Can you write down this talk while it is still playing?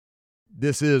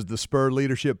This is the Spur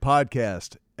Leadership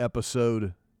Podcast,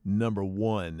 episode number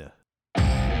 1.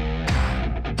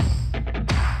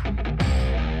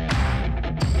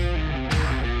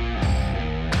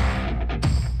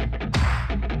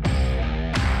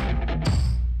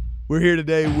 We're here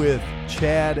today with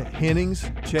Chad Hennings.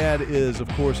 Chad is, of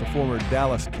course, a former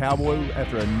Dallas Cowboy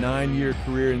after a 9-year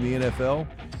career in the NFL,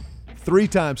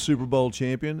 3-time Super Bowl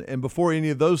champion, and before any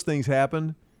of those things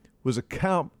happened, was a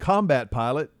combat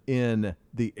pilot in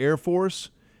the Air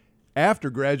Force after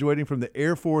graduating from the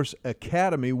Air Force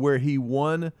Academy, where he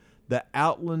won the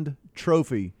Outland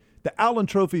Trophy. The Outland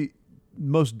Trophy,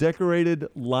 most decorated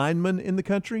lineman in the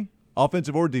country,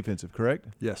 offensive or defensive, correct?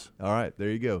 Yes. All right, there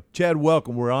you go. Chad,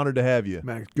 welcome. We're honored to have you.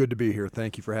 Max, good to be here.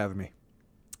 Thank you for having me.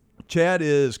 Chad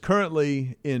is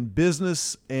currently in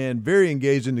business and very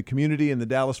engaged in the community in the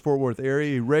Dallas-Fort Worth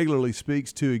area. He regularly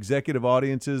speaks to executive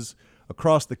audiences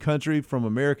across the country, from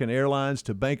American Airlines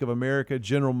to Bank of America,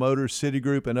 General Motors,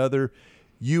 Citigroup, and other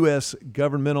U.S.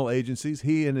 governmental agencies.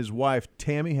 He and his wife,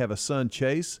 Tammy, have a son,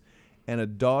 Chase, and a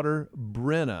daughter,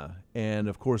 Brenna, and,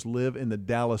 of course, live in the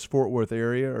Dallas-Fort Worth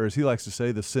area, or as he likes to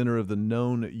say, the center of the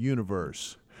known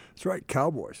universe. That's right,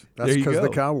 Cowboys. That's because of the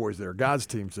Cowboys there. God's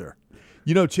team's there.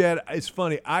 You know, Chad, it's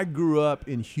funny. I grew up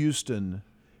in Houston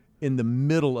in the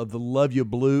middle of the Love You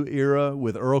Blue era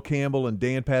with Earl Campbell and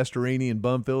Dan Pastorini and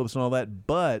Bum Phillips and all that.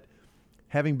 But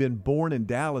having been born in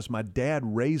Dallas, my dad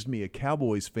raised me a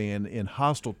Cowboys fan in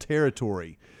hostile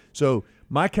territory. So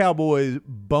my Cowboys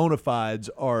bona fides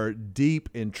are deep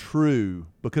and true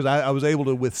because I was able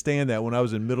to withstand that when I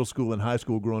was in middle school and high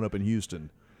school growing up in Houston.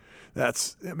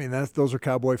 Those are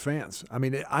Cowboy fans. I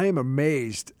mean, I am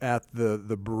amazed at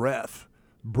the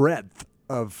breadth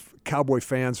of Cowboy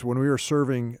fans. When we were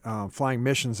serving flying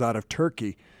missions out of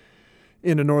Turkey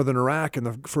into northern Iraq in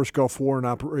the first Gulf War and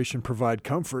Operation Provide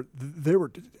Comfort, there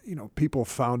were, people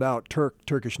found out,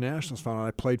 Turkish nationals found out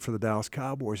I played for the Dallas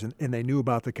Cowboys, and they knew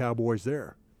about the Cowboys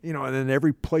there. And then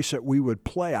every place that we would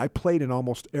play, I played in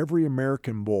almost every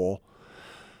American Bowl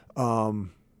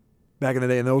back in the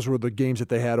day, and those were the games that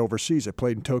they had overseas. I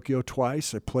played in Tokyo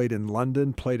twice. I played in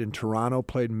London, played in Toronto,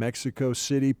 played in Mexico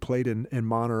City, played in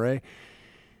Monterey.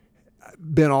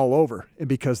 Been all over, and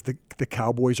because the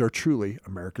Cowboys are truly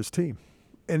America's team.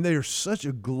 And they're such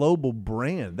a global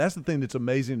brand. That's the thing that's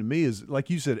amazing to me is, like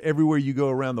you said, everywhere you go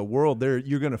around the world,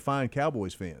 you're going to find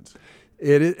Cowboys fans.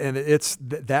 It is, and it's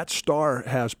that star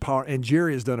has power, and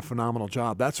Jerry has done a phenomenal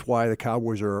job. That's why the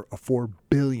Cowboys are a $4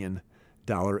 billion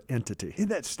entity. Isn't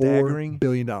that staggering? $4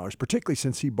 billion, particularly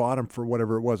since he bought them for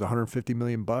whatever it was, $150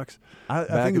 million. I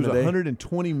think it was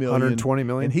 $120 million. $120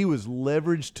 million, and he was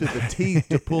leveraged to the teeth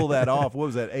to pull that off. What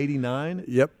was that? '89.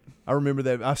 Yep, I remember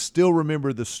that. I still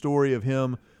remember the story of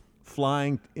him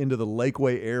flying into the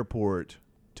Lakeway Airport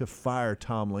to fire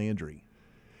Tom Landry,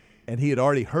 and he had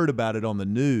already heard about it on the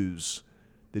news.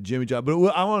 That Jimmy John, but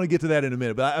I want to get to that in a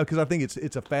minute, but because I think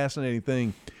it's a fascinating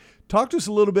thing. Talk to us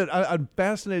a little bit. I'm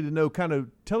fascinated to know,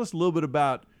 tell us a little bit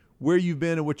about where you've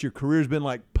been and what your career's been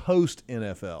like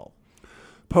post-NFL.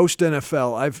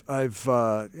 Post-NFL,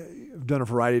 I've done a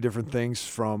variety of different things,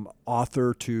 from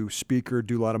author to speaker,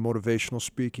 do a lot of motivational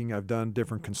speaking. I've done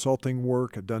different consulting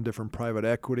work. I've done different private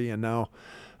equity, and now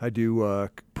I do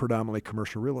predominantly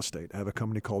commercial real estate. I have a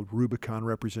company called Rubicon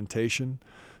Representation.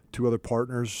 2 other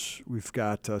partners. We've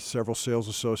got several sales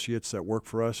associates that work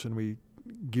for us, and we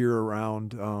gear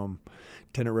around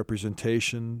tenant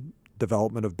representation,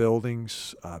 development of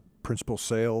buildings, principal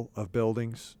sale of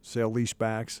buildings, sale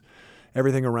leasebacks,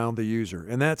 everything around the user.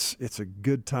 And it's a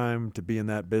good time to be in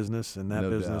that business, and that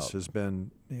business has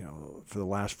been, for the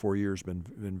last 4 years, been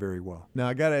very well. Now,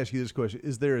 I got to ask you this question.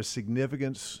 Is there a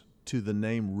significance to the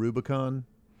name Rubicon?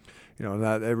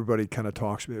 Not everybody kind of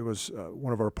talks. It was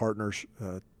one of our partners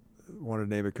wanted to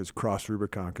name it because Cross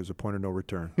Rubicon, because a point of no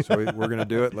return. So we're going to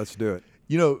do it. Let's do it.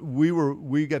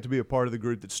 We got to be a part of the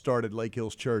group that started Lake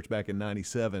Hills Church back in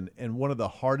 '97, and one of the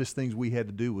hardest things we had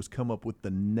to do was come up with the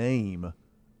name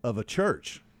of a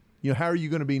church. How are you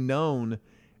going to be known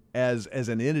as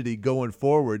an entity going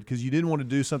forward? Because you didn't want to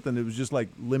do something that was just like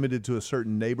limited to a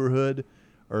certain neighborhood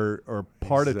or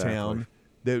part of town.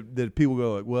 That people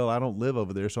go like, well, I don't live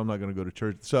over there, so I'm not going to go to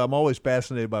church. So I'm always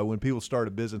fascinated by when people start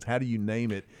a business, how do you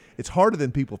name it? It's harder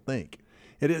than people think.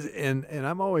 It is, and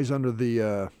I'm always under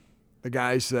the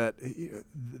guys that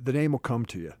the name will come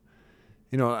to you.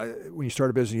 When you start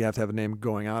a business, you have to have a name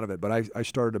going out of it. But I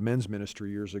started a men's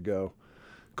ministry years ago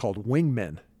called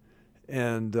Wingmen,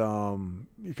 and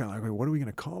you're kind of like, what are we going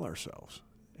to call ourselves?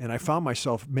 And I found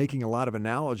myself making a lot of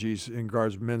analogies in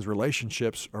regards to men's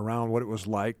relationships around what it was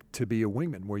like to be a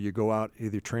wingman, where you go out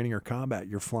either training or combat.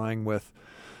 You're flying with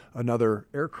another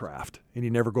aircraft, and you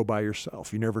never go by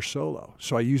yourself. You never solo.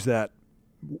 So I use that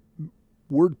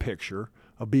word picture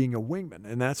of being a wingman,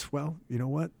 and that's, well, you know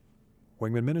what?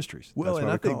 Wingman Ministries. Well, that's and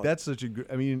what I we call think it. that's such a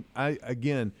I mean,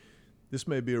 again, this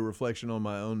may be a reflection on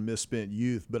my own misspent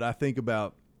youth, but I think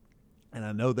about, and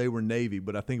I know they were Navy,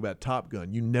 but I think about Top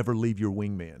Gun. You never leave your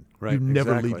wingman. Right, You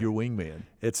never exactly. leave your wingman.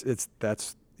 That's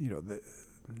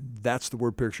that's the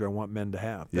word picture I want men to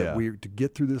have. Yeah. To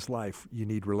get through this life, you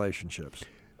need relationships.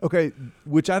 Okay,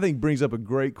 which I think brings up a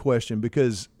great question,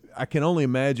 because I can only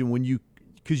imagine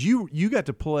because you got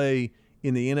to play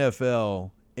in the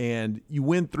NFL and you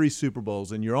win 3 Super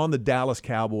Bowls and you're on the Dallas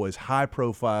Cowboys,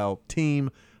 high-profile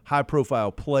team,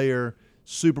 high-profile player,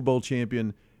 Super Bowl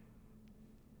champion.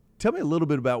 Tell me a little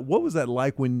bit about what was that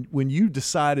like when you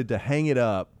decided to hang it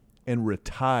up and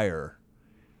retire?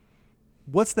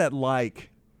 What's that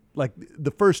like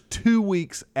the first 2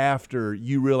 weeks after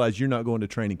you realize you're not going to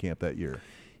training camp that year?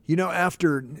 You know,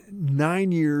 after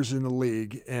 9 years in the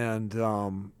league, and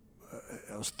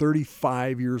I was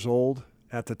 35 years old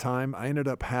at the time, I ended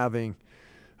up having,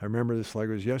 I remember this like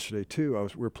it was yesterday too,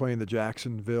 we were playing the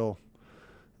Jacksonville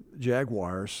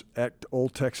Jaguars at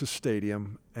Old Texas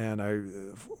Stadium,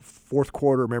 and fourth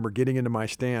quarter, I remember getting into my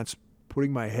stance,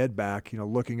 putting my head back,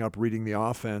 looking up, reading the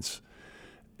offense,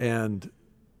 and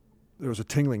there was a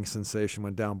tingling sensation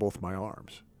went down both my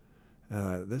arms.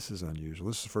 This is unusual.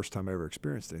 This is the first time I ever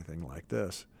experienced anything like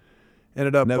this.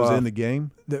 Ended up. And that was in the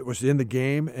game? That was in the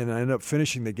game, and I ended up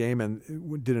finishing the game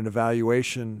and did an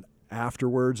evaluation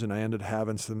afterwards, and I ended up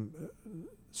having some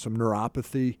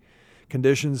neuropathy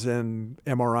conditions and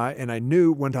MRI, and I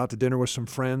went out to dinner with some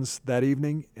friends that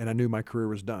evening, and I knew my career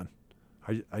was done.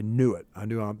 I knew it. I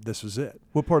knew this was it.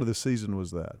 What part of the season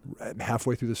was that?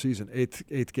 Halfway through the season,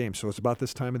 eighth game. So it's about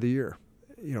this time of the year,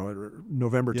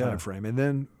 November time frame. And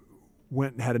then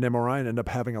went and had an MRI and ended up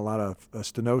having a lot of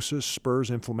stenosis,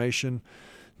 spurs, inflammation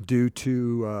due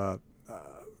to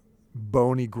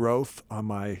bony growth on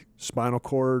my spinal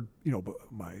cord,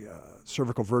 my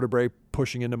cervical vertebrae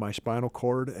pushing into my spinal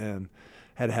cord, and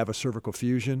had to have a cervical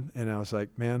fusion. And I was like,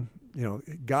 man,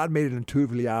 God made it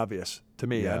intuitively obvious to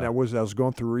me. Yeah. And I was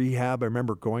going through rehab. I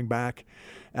remember going back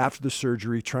after the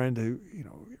surgery, trying to,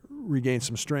 regain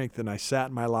some strength. And I sat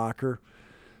in my locker,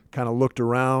 kind of looked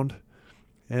around,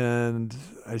 and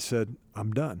I said,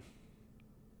 I'm done.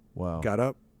 Wow. Got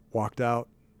up, walked out.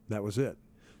 That was it.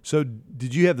 So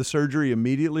did you have the surgery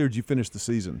immediately, or did you finish the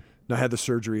season? No, I had the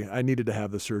surgery. I needed to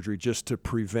have the surgery just to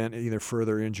prevent either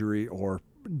further injury or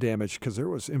damage, because there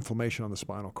was inflammation on the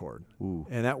spinal cord. Ooh.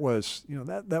 And that was,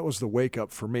 that was the wake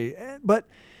up for me. But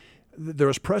there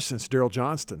was precedence. Daryl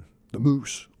Johnston, the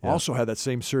Moose, also had that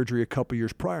same surgery a couple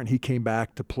years prior, and he came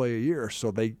back to play a year.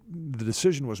 So the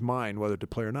decision was mine whether to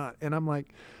play or not. And I'm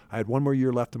like, I had 1 more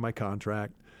year left in my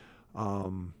contract.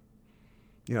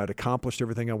 I'd accomplished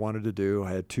everything I wanted to do.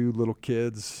 I had 2 little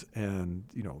kids, and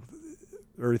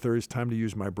early 30s, time to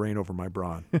use my brain over my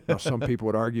brawn. Now, some people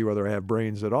would argue whether I have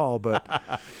brains at all, but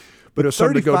it was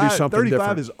something to go do something 35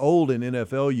 different. is old in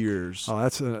NFL years. Oh,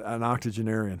 that's an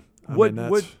octogenarian.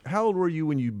 How old were you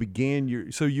when you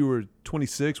began so you were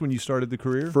 26 when you started the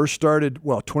career? First started,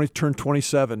 turned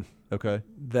 27 Okay.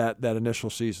 that initial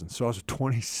season. So I was a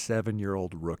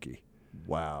 27-year-old rookie.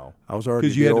 Wow. I was already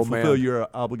because you had to old fulfill man. your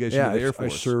obligation to the Air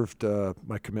Force. I served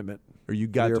my commitment. Or you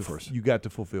got the Air to Force. You got to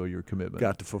fulfill your commitment.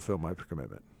 Got to fulfill my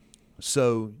commitment.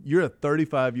 So you're a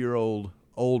 35-year-old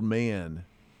old man.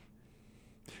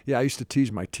 Yeah, I used to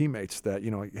tease my teammates that,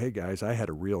 hey guys, I had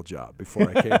a real job before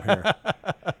I came here.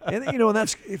 And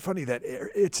that's funny that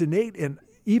it's innate, and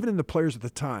even in the players at the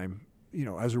time,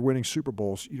 as they're winning Super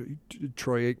Bowls,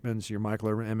 Troy Aikman's, your Michael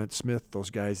Irvin, Emmitt Smith, those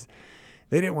guys,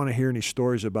 they didn't want to hear any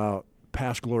stories about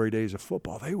past glory days of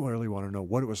football. They really want to know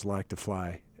what it was like to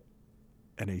fly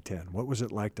an A-10. What was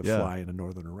it like to fly in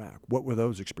northern Iraq? What were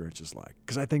those experiences like?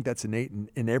 Because I think that's innate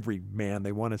in every man.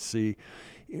 They want to see,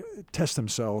 test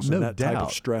themselves in that type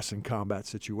of stress and combat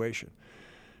situation.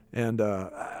 And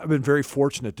I've been very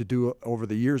fortunate to do over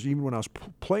the years, even when I was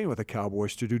playing with the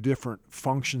Cowboys, to do different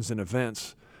functions and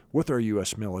events with our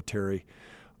U.S. military.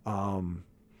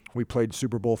 We played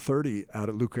Super Bowl 30 out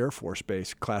at Luke Air Force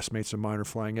Base. Classmates of mine are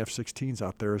flying F-16s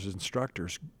out there as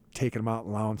instructors, taking them out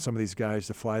and allowing some of these guys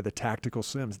to fly the tactical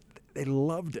sims. They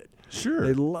loved it. Sure.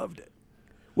 They loved it.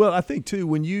 Well, I think, too,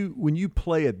 when you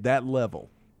play at that level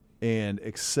and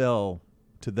excel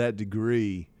to that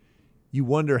degree, you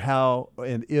wonder how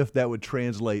and if that would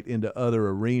translate into other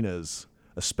arenas,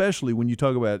 especially when you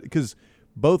talk about – because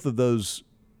both of those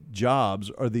jobs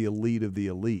are the elite of the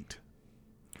elite.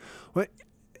 Well,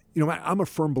 I'm a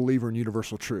firm believer in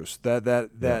universal truths.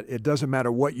 That it doesn't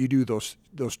matter what you do.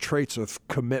 Those traits of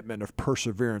commitment, of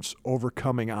perseverance,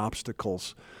 overcoming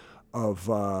obstacles, of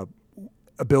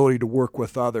ability to work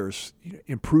with others,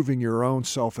 improving your own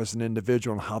self as an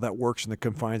individual, and how that works in the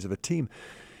confines of a team.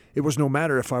 It was no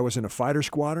matter if I was in a fighter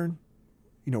squadron,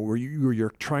 where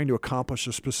you're trying to accomplish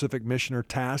a specific mission or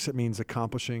task. It means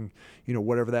accomplishing,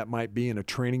 whatever that might be in a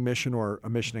training mission or a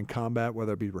mission in combat,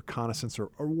 whether it be reconnaissance or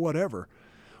whatever.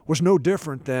 Was no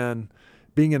different than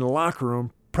being in the locker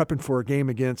room prepping for a game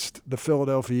against the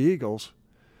Philadelphia Eagles.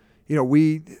 It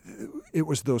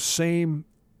was those same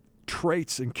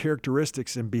traits and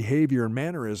characteristics and behavior and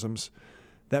mannerisms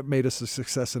that made us a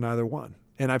success in either one.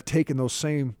 And I've taken those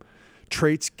same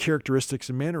traits, characteristics,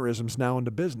 and mannerisms now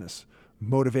into business,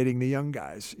 motivating the young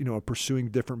guys, pursuing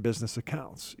different business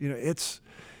accounts.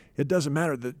 It doesn't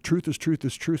matter. The truth is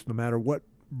truth, no matter what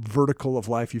vertical of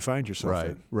life you find yourself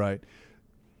in. Right.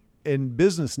 In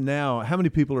business now, how many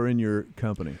people are in your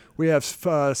company? We have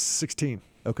 16.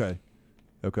 Okay.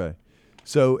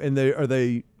 So, and are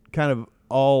they kind of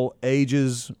all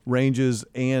ages, ranges,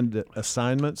 and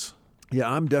assignments? Yeah,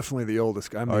 I'm definitely the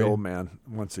oldest. I'm the old man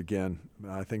once again.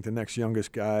 I think the next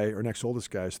oldest guy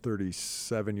is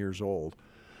 37 years old.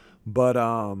 But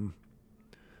no,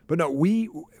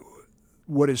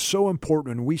 what is so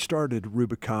important, when we started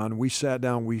Rubicon, we sat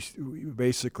down, we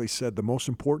basically said the most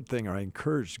important thing, or I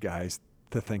encouraged guys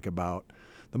to think about,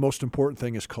 the most important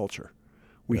thing is culture.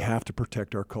 We have to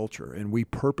protect our culture. And we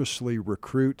purposely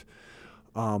recruit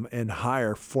and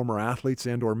hire former athletes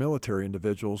and or military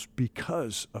individuals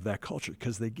because of that culture,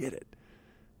 because they get it.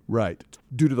 Right.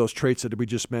 Due to those traits that we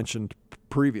just mentioned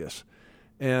previous.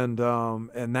 And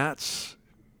that's,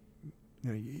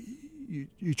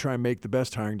 you try and make the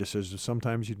best hiring decisions.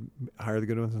 Sometimes you hire the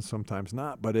good ones and sometimes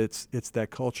not, but it's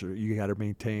that culture you got to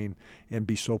maintain and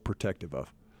be so protective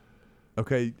of.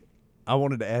 Okay, I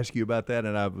wanted to ask you about that,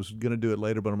 and I was going to do it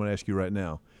later, but I'm going to ask you right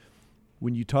now.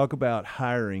 When you talk about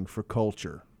hiring for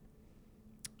culture,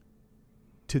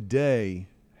 today,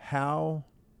 how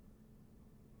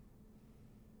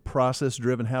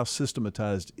process-driven, how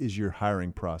systematized is your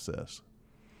hiring process?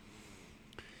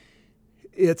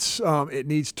 It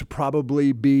needs to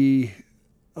probably be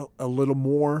a little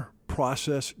more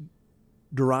process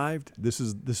derived. This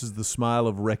is the smile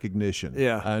of recognition.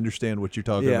 Yeah, I understand what you're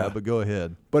talking about, but go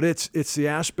ahead. But it's the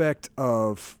aspect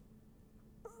of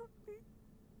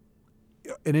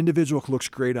an individual looks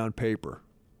great on paper,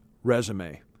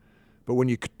 resume, but when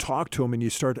you talk to them and you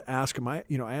start to ask them,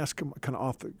 ask them kind of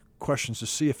off the questions to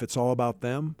see if it's all about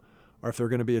them or if they're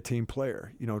going to be a team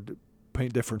player.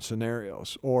 Paint different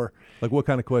scenarios, or like what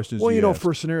kind of questions? Well, ask?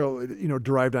 For a scenario,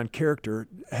 derived on character,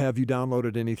 have you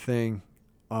downloaded anything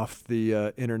off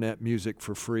the internet music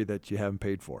for free that you haven't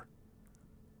paid for?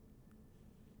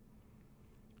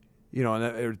 And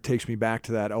it takes me back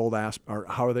to that old or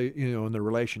how are they, in their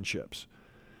relationships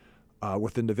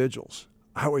with individuals.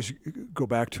 I always go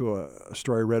back to a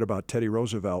story I read about Teddy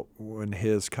Roosevelt when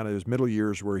his middle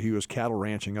years, where he was cattle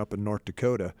ranching up in North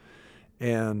Dakota,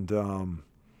 and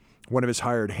one of his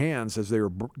hired hands, as they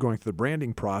were going through the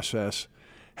branding process,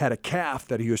 had a calf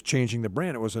that he was changing the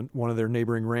brand. It was one of their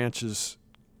neighboring ranches'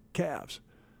 calves.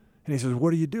 And he says,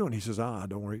 "What are you doing?" He says,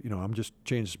 "Don't worry, I'm just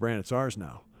changing this brand. It's ours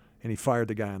now." And he fired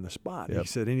the guy on the spot. Yep. He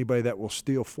said, "Anybody that will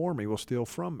steal for me will steal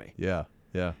from me." Yeah.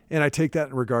 And I take that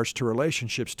in regards to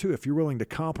relationships too. If you're willing to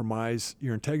compromise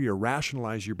your integrity or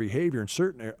rationalize your behavior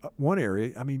in one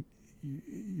area,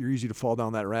 you're easy to fall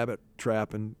down that rabbit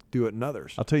trap and do it in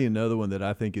others. I'll tell you another one that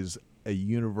I think is a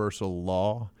universal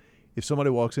law. If somebody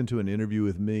walks into an interview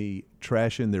with me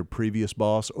trashing their previous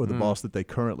boss or the boss that they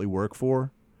currently work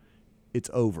for, it's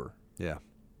over. Yeah.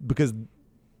 Because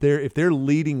if they're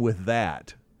leading with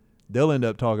that, they'll end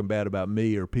up talking bad about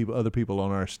me or other people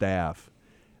on our staff.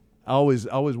 I always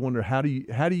wonder, how do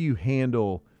you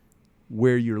handle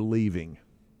where you're leaving?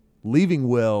 Leaving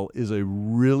well is a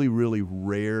really, really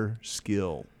rare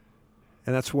skill.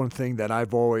 And that's one thing that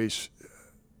I've always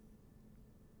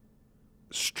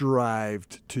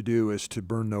strived to do, is to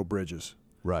burn no bridges.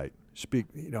 Right.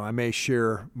 I may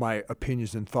share my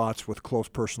opinions and thoughts with close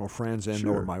personal friends and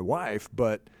or my wife,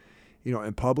 but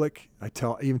in public, I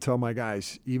even tell my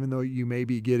guys, even though you may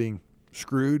be getting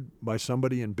screwed by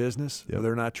somebody in business, or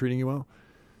they're not treating you well,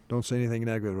 don't say anything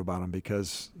negative about them,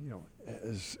 because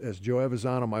as Joe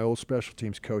Avisano, my old special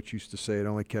teams coach, used to say, it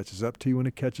only catches up to you when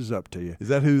it catches up to you. Is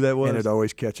that who that was? And it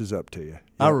always catches up to you. Yep.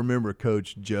 I remember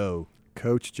Coach Joe.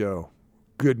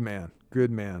 Good man.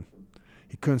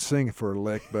 He couldn't sing for a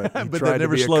lick, but he but tried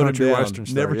never to be a country western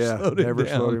star. Never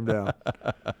slowed him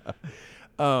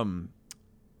down.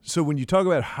 So when you talk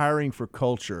about hiring for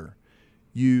culture,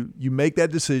 You make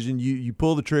that decision. You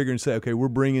pull the trigger and say, okay, we're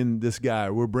bringing this guy,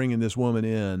 we're bringing this woman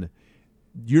in.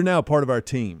 You're now part of our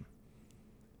team.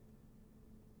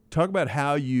 Talk about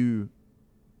how you.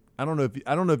 I don't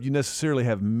know if you necessarily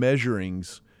have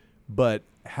measurings, but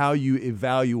how you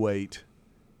evaluate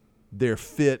their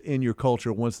fit in your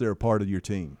culture once they're a part of your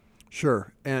team.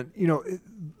 Sure, and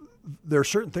there are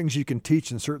certain things you can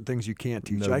teach and certain things you can't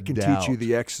teach. No I can doubt. teach you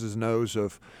the X's and O's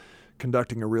of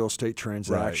conducting a real estate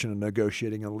transaction and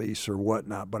negotiating a lease or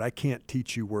whatnot, but I can't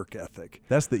teach you work ethic.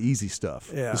 That's the easy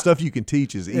stuff. Yeah. The stuff you can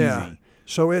teach is easy. Yeah.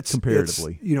 So it's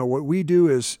comparatively. What we do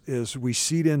is we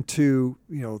seed into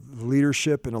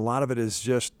leadership, and a lot of it is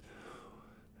just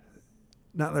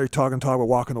not like talk, but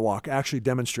walking the walk, actually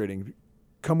demonstrating.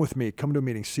 Come with me, come to a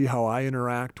meeting, see how I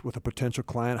interact with a potential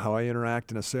client, how I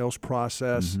interact in a sales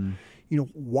process. Mm-hmm.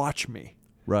 Watch me.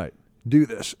 Right. Do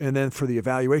this. And then for the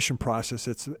evaluation process,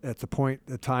 it's at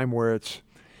the time where it's,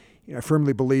 I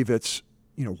firmly believe it's,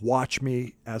 watch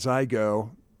me as I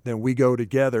go, then we go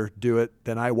together, do it,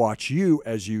 then I watch you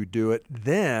as you do it,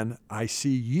 then I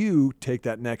see you take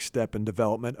that next step in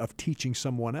development of teaching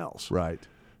someone else. Right.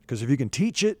 Because if you can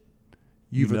teach it,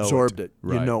 you've You know absorbed it. it.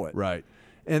 Right. You know it. Right.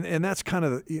 And that's kind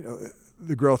of,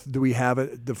 the growth. Do we have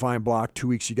a defined block, 2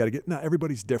 weeks you got to get? No,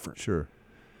 everybody's different. Sure.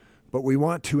 But we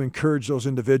want to encourage those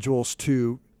individuals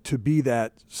to be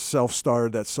that self-starter,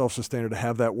 that self-sustainer, to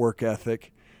have that work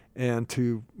ethic, and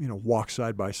to walk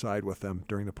side by side with them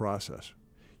during the process.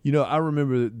 I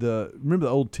remember the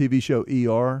old TV show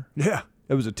ER. Yeah,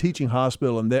 it was a teaching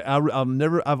hospital, and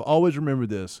I've always remembered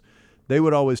this. They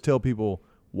would always tell people,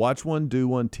 watch one, do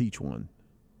one, teach one,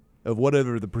 of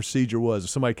whatever the procedure was.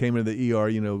 If somebody came into the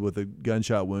ER, with a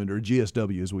gunshot wound, or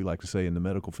GSW, as we like to say in the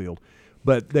medical field.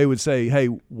 But they would say, hey,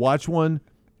 watch one,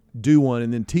 do one,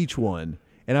 and then teach one.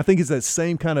 And I think it's that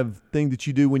same kind of thing that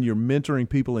you do when you're mentoring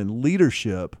people in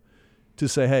leadership, to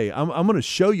say, hey, I'm going to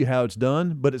show you how it's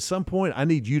done, but at some point I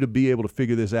need you to be able to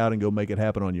figure this out and go make it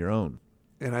happen on your own.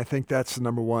 And I think that's the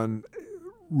number one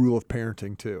rule of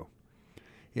parenting too.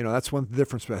 That's one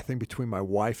difference, I think, between my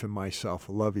wife and myself.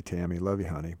 I love you, Tammy. Love you,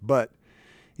 honey. But,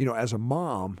 as a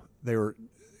mom,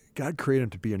 God created them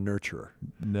to be a nurturer,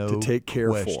 to take care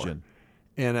question. for.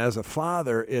 And as a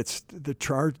father, it's the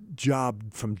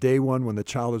job from day one when the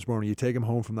child is born, when you take them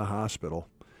home from the hospital,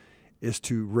 is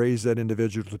to raise that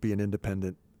individual to be an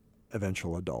independent,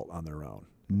 eventual adult on their own.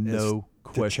 No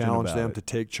question to challenge about them it. to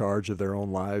take charge of their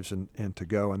own lives and to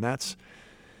go. And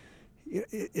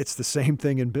it's the same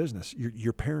thing in business.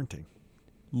 You're parenting.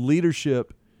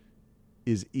 Leadership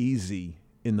is easy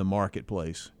in the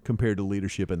marketplace compared to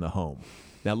leadership in the home.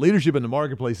 Now, leadership in the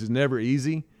marketplace is never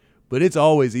easy, but it's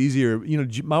always easier.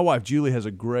 My wife, Julie, has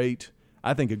a great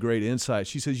insight.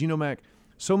 She says, Mac,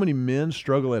 so many men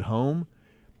struggle at home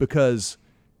because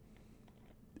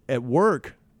at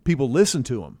work, people listen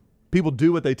to them. People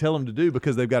do what they tell them to do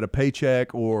because they've got a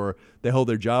paycheck or they hold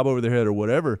their job over their head or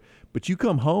whatever. But you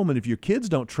come home, and if your kids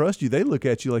don't trust you, they look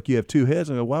at you like you have two heads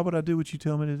and go, why would I do what you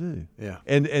tell me to do? Yeah.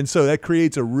 And so that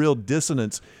creates a real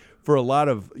dissonance for a lot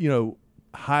of,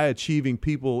 high achieving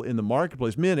people in the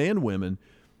marketplace, men and women,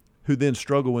 who then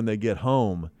struggle when they get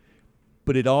home.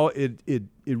 But it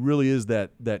really is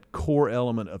that core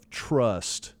element of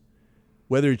trust,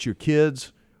 whether it's your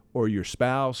kids or your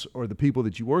spouse or the people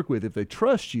that you work with. If they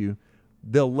trust you,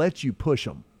 they'll let you push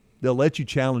them. They'll let you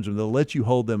challenge them. They'll let you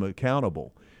hold them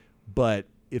accountable. But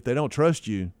if they don't trust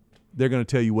you, they're going to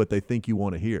tell you what they think you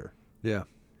want to hear. Yeah,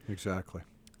 exactly.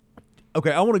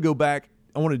 Okay, I want to go back.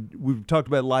 We've talked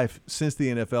about life since the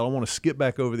NFL. I want to skip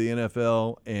back over the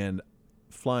NFL and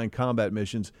flying combat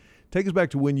missions. Take us back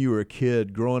to when you were a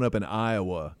kid growing up in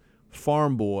Iowa,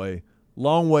 farm boy,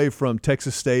 long way from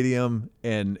Texas Stadium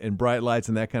and bright lights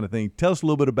and that kind of thing. Tell us a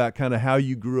little bit about kind of how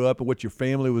you grew up and what your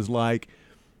family was like.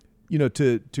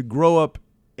 To grow up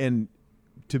and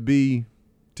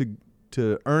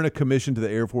to earn a commission to the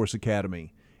Air Force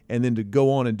Academy, and then to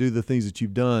go on and do the things that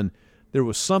you've done. There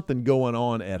was something going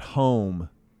on at home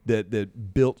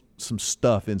that built some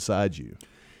stuff inside you.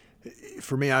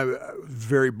 For me, I'm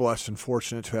very blessed and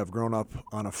fortunate to have grown up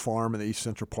on a farm in the east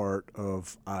central part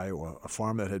of Iowa, a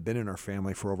farm that had been in our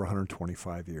family for over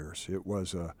 125 years. It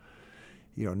was a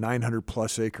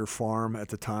 900-plus acre farm at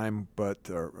the time,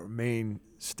 but our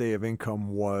mainstay of income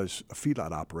was a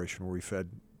feedlot operation where we fed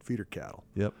feeder cattle.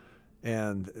 Yep.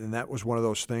 And that was one of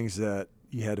those things that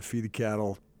you had to feed the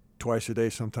cattle twice a day,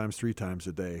 sometimes 3 times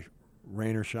a day,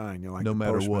 rain or shine. Like no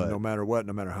matter what. No matter what,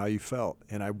 no matter how you felt.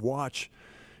 And I watched,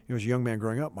 as a young man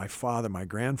growing up, my father, my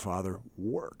grandfather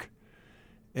work,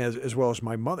 as well as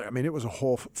my mother. I mean, it was a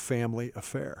whole family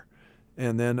affair.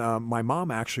 And then my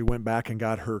mom actually went back and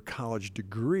got her college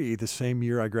degree the same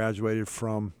year I graduated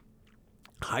from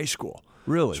high school.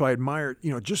 Really? So I admired,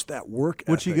 just that work ethic.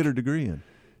 What'd she get her degree in?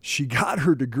 She got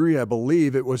her degree, I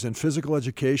believe it was in physical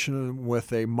education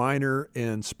with a minor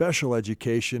in special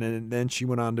education, and then she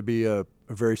went on to be a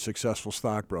very successful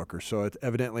stockbroker. So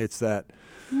evidently it's that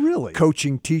really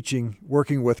coaching, teaching,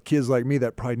 working with kids like me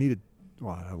that probably needed,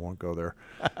 well, I won't go there,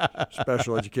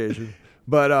 special education.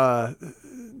 But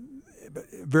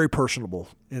very personable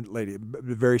lady,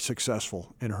 very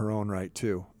successful in her own right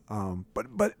too.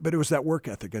 But it was that work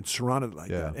ethic and surrounded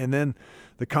like that. And then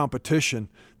the competition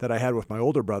that I had with my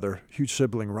older brother, huge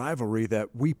sibling rivalry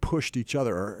that we pushed each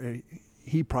other. Or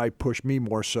he probably pushed me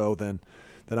more so than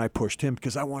I pushed him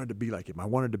because I wanted to be like him. I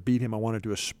wanted to beat him. I wanted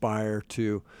to aspire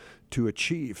to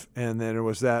achieve. And then it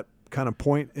was that kind of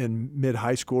point in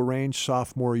mid-high school range,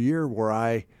 sophomore year, where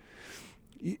I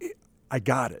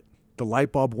got it. The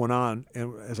light bulb went on,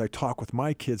 and as I talk with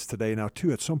my kids today now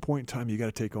too, at some point in time, you got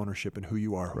to take ownership in who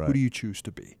you are. Right. Who do you choose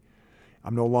to be?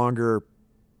 I'm no longer,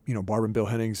 Barbara and Bill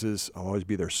Hennings I'll always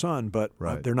be their son, but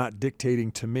they're not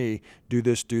dictating to me, do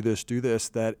this, do this, do this,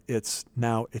 that it's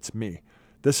me.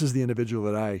 This is the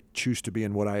individual that I choose to be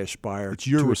and what I aspire to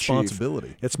achieve. It's your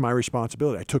responsibility. It's my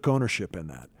responsibility. I took ownership in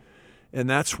that. And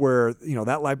that's where,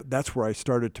 that's where I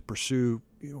started to pursue,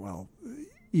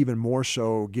 even more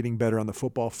so getting better on the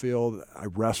football field. I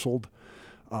wrestled,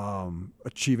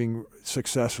 achieving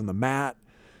success from the mat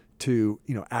to,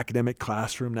 academic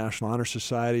classroom, National Honor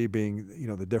Society, being,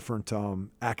 the different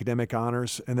academic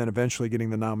honors, and then eventually getting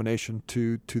the nomination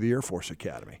to the Air Force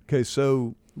Academy. Okay,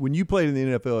 so when you played in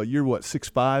the NFL, you're what,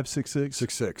 6'5", 6'6"?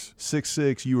 6'6".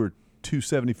 6'6", you were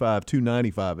 275,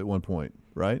 295 at one point,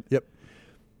 right? Yep.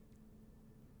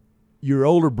 Your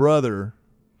older brother,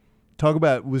 talk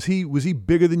about, was he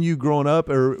bigger than you growing up,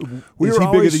 or is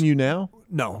he bigger than you now?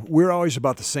 No, we were always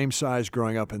about the same size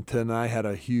growing up, and then I had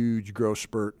a huge growth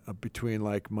spurt between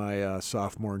like my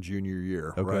sophomore and junior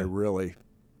year, where I really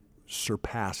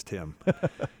surpassed him.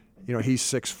 He's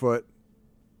 6 foot,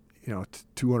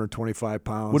 225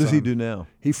 pounds. What does he do now?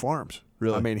 He farms.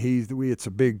 Really? I mean, it's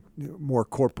a big, more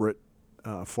corporate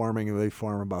farming. They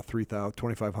farm about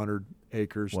 2,500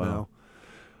 acres now.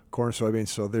 Corn, soybeans,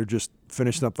 so they're just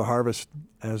finishing up the harvest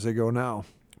as they go now.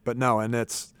 But no, and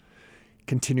that's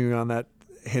continuing on that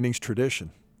Hennings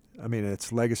tradition. I mean,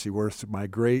 it's legacy where my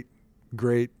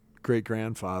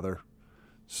great-great-great-grandfather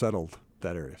settled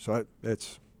that area. So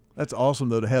that's awesome,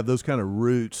 though, to have those kind of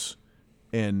roots.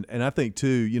 And I think,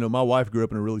 too, my wife grew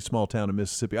up in a really small town in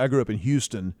Mississippi. I grew up in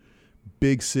Houston,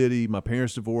 big city. My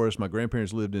parents divorced. My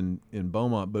grandparents lived in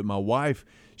Beaumont. But my wife,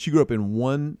 she grew up in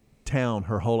one town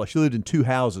her whole life. She lived in 2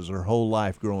 houses her whole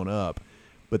life growing up,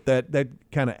 but that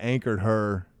kind of anchored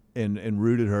her and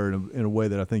rooted her in a way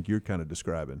that I think you're kind of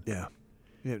describing. Yeah,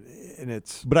 and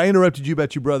it's. But I interrupted you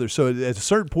about your brother. So at a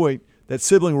certain point, that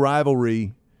sibling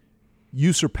rivalry,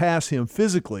 you surpass him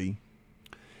physically.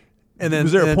 And then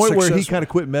was there a point where he kind of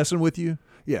quit messing with you?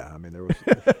 Yeah, I mean there was.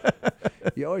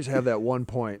 You always have that one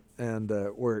point, and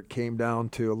where it came down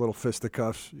to a little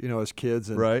fisticuffs, as kids,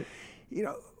 and right.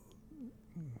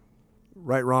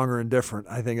 Right, wrong, or indifferent.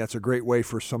 I think that's a great way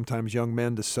for sometimes young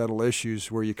men to settle issues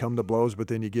where you come to blows, but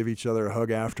then you give each other a hug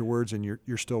afterwards, and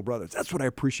you're still brothers. That's what I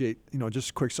appreciate.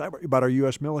 Just a quick sidebar about our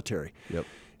U.S. military. Yep.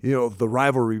 The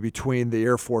rivalry between the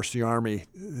Air Force, the Army,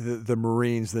 the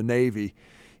Marines, the Navy.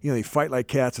 They fight like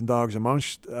cats and dogs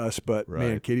amongst us, but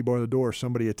man, Katie bar the door.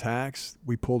 Somebody attacks,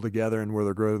 we pull together, and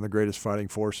we're the greatest fighting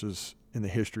forces in the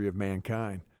history of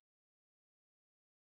mankind.